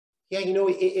Yeah,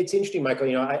 it's interesting,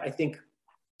 Michael. I think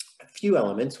a few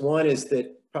elements. One is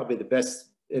that probably the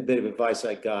best bit of advice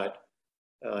I got,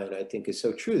 and I think is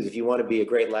so true, is if you want to be a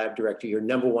great lab director, your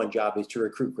number one job is to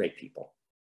recruit great people.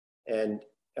 And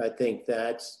I think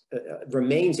that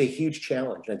remains a huge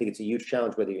challenge. And I think it's a huge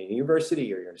challenge whether you're in a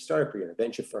university or you're in a startup or you're in a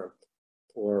venture firm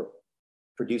or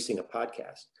producing a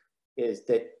podcast, is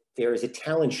that there is a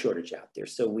talent shortage out there.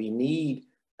 So we need,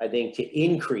 I think, to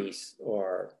increase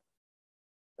our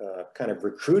kind of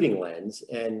recruiting lens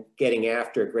and getting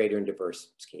after a greater and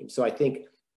diverse scheme. So I think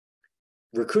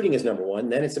recruiting is number one.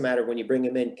 Then it's a matter of when you bring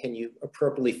them in, can you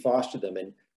appropriately foster them?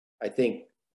 And I think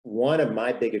one of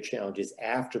my bigger challenges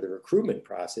after the recruitment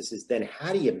process is then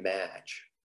how do you match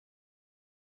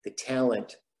the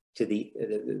talent to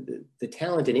the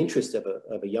talent and interest of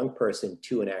a young person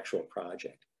to an actual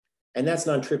project? And that's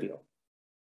non-trivial.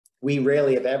 We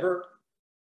rarely, if ever,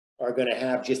 are going to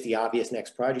have just the obvious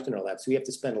next project in our lab. So we have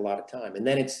to spend a lot of time. And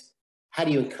then it's how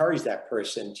do you encourage that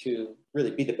person to really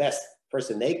be the best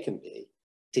person they can be,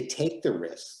 to take the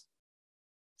risks,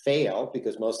 fail,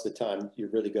 because most of the time your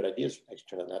really good ideas actually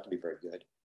turn out not to be very good,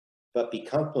 but be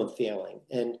comfortable in failing.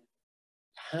 And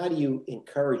how do you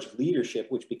encourage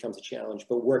leadership, which becomes a challenge,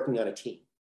 but working on a team?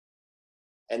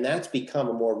 And that's become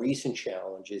a more recent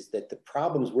challenge, is that the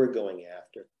problems we're going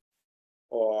after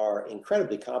are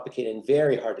incredibly complicated and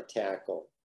very hard to tackle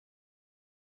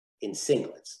in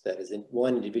singlets. That is,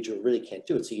 one individual really can't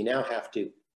do it. So you now have to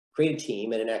create a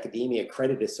team, and in academia,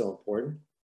 credit is so important.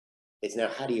 It's now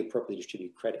how do you appropriately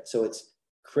distribute credit? So it's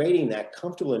creating that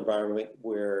comfortable environment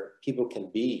where people can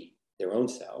be their own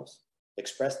selves,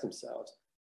 express themselves,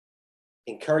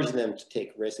 encourage them to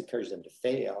take risks, encourage them to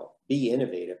fail, be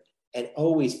innovative, and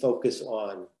always focus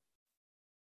on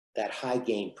that high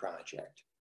gain project,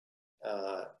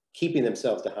 keeping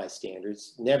themselves to high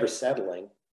standards, never settling,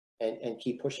 and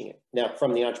keep pushing it. Now,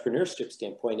 from the entrepreneurship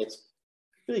standpoint, it's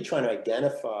really trying to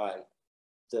identify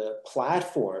the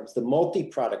platforms, the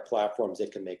multi-product platforms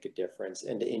that can make a difference,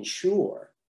 and to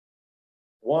ensure,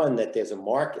 one, that there's a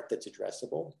market that's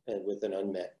addressable and with an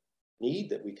unmet need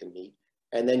that we can meet,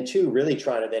 and then two, really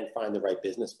trying to then find the right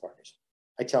business partners.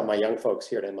 I tell my young folks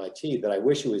here at MIT that I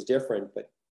wish it was different,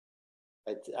 but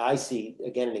I see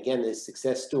again and again these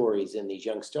success stories in these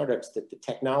young startups that the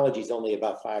technology is only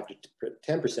about 5 to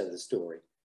 10% of the story.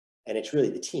 And it's really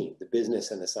the team, the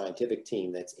business and the scientific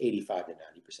team, that's 85 to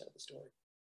 90% of the story.